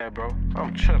Yeah, bro,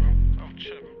 I'm chillin'. I'm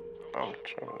chillin'.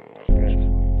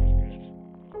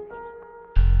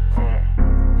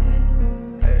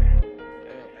 Hey,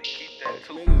 keep that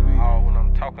too. When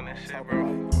I'm talking that shit, bro.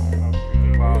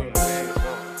 Hold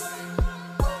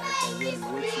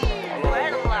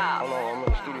on, I'm in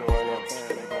the studio right now.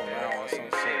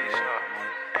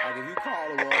 If you call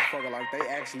a motherfucker like they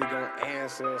actually gon'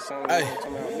 answer or something. Hey,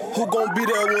 who gon' be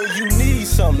there when you need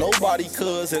some? Nobody,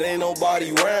 cuz it ain't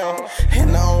nobody round.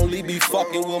 And I only be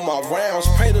fucking with my rounds.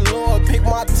 Pray the Lord pick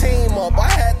my team up. I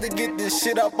had to get this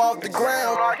shit up off the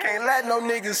ground. I can't let no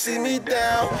niggas see me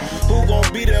down. Who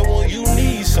gon' be there when you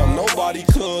need some? Nobody,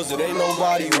 cuz it ain't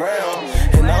nobody round.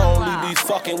 And I only be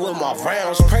fucking with my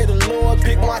rounds. Pray the Lord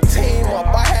pick my team up.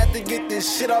 I had to get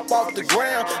this shit up off the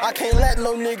ground. I can't let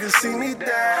no niggas see me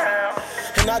down.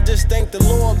 And I just thank the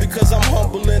Lord because I'm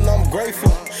humble and I'm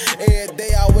grateful. Every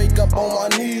day I wake up on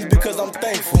my knees because I'm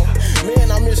thankful.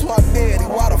 Man, I miss my daddy.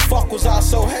 Why the fuck was I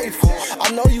so hateful?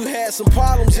 I know you had some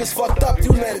problems, just fucked up,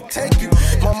 you let it take you.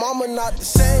 My mama not the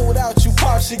same without you,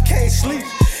 pop, she can't sleep.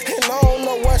 And I don't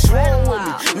know what's wrong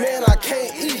with me. Man, I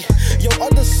can't eat. Your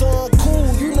other son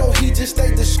cool, you know he just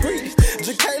stay discreet.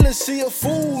 Jacayla see a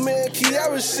fool, man,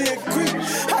 Kiara see a creep.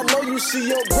 I know you see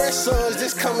your grandsons,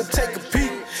 just come and take a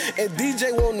peek. And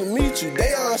DJ wanna meet you,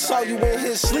 Dayon saw you in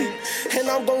his sleep. And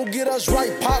I'm gon' get us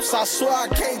right, pops, I swear I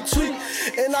can't tweet.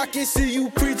 And I can see you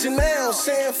preaching now,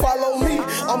 saying follow me.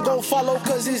 I'm gon' follow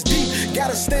cause it's deep.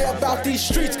 Gotta stay about these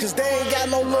streets cause they ain't got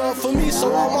no love for me.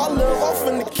 So all my love I'm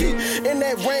finna keep. In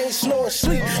that rain, snow and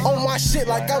sleep, on my shit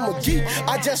like I'm a geek.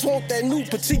 I just want that new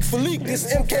Petite Philippe,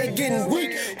 this MK getting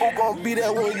weak. Who gon' be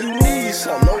there when you need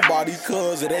some? Nobody,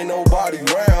 cause it ain't nobody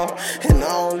round. And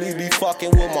I only be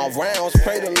fucking with my rounds.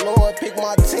 Pray the Lord pick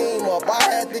my team up. I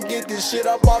had to get this shit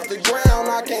up off the ground.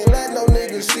 I can't let no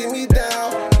niggas see me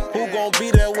down. Who gon'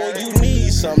 be there when you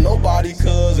need some? Nobody,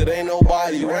 cause it ain't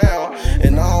nobody round.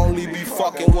 And I only be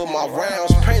fucking with my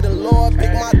rounds. Pray the Lord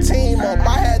pick my team up.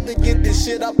 I had to get this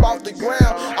shit up off the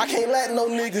ground. I can't let no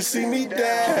niggas see me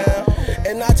down.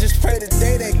 And I just pray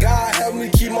today that God help me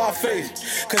keep my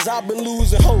faith. Cause I've been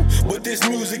losing hope, but this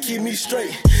music keep me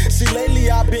straight. See, lately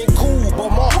I've been cool, but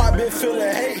my heart been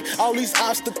feeling hate. All these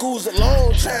obstacles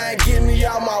alone trying to get me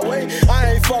out my way.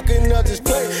 I ain't fucking up this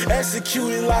play,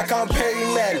 executed like I'm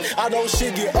Peyton Manning. I know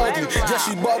shit get ugly, just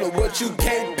rebuttal, but you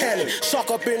can't panic. Suck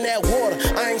up in that water,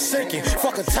 I ain't sinking.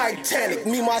 Fuck a Titanic,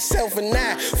 me, myself, and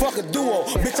I. Fuck a duo,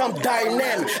 bitch, I'm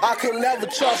dynamic. I can never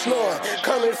trust no one.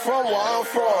 Coming from where I'm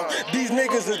from, these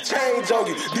niggas will change on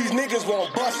you. These niggas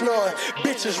won't bust none.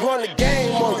 Bitches run the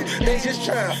game on you. They just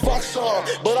trying to fuck some.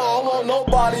 But I don't want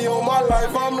nobody on my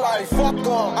life. I'm like, fuck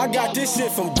on. I got this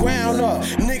shit from ground up.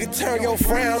 Nigga, turn your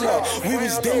frown up. We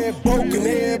was dead broken,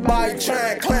 everybody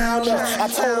trying to clown us. I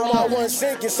told them I wasn't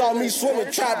sinking, saw me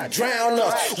swimming, tried to drown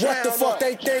us. What the fuck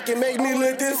they thinking? Make me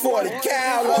lick this 40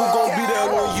 cal. Who gon' be there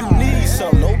when you need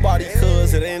some? Nobody,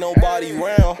 cause it ain't nobody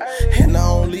round. And I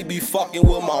only be fucking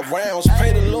with my rounds.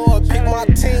 Pray the Lord pick my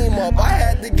team up. I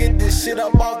had to get this shit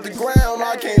up off the ground.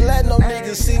 I can't let no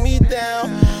niggas see me down.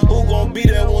 Who gon' be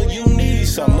there when you need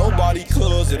some? Nobody,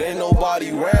 cause it ain't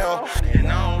nobody round. And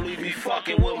I only be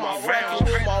fucking with my rounds.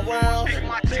 Pick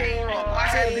my team up. I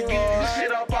had to get this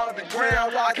shit up off the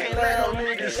ground. I can't let no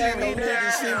niggas see me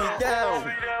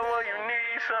down.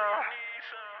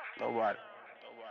 Nobody.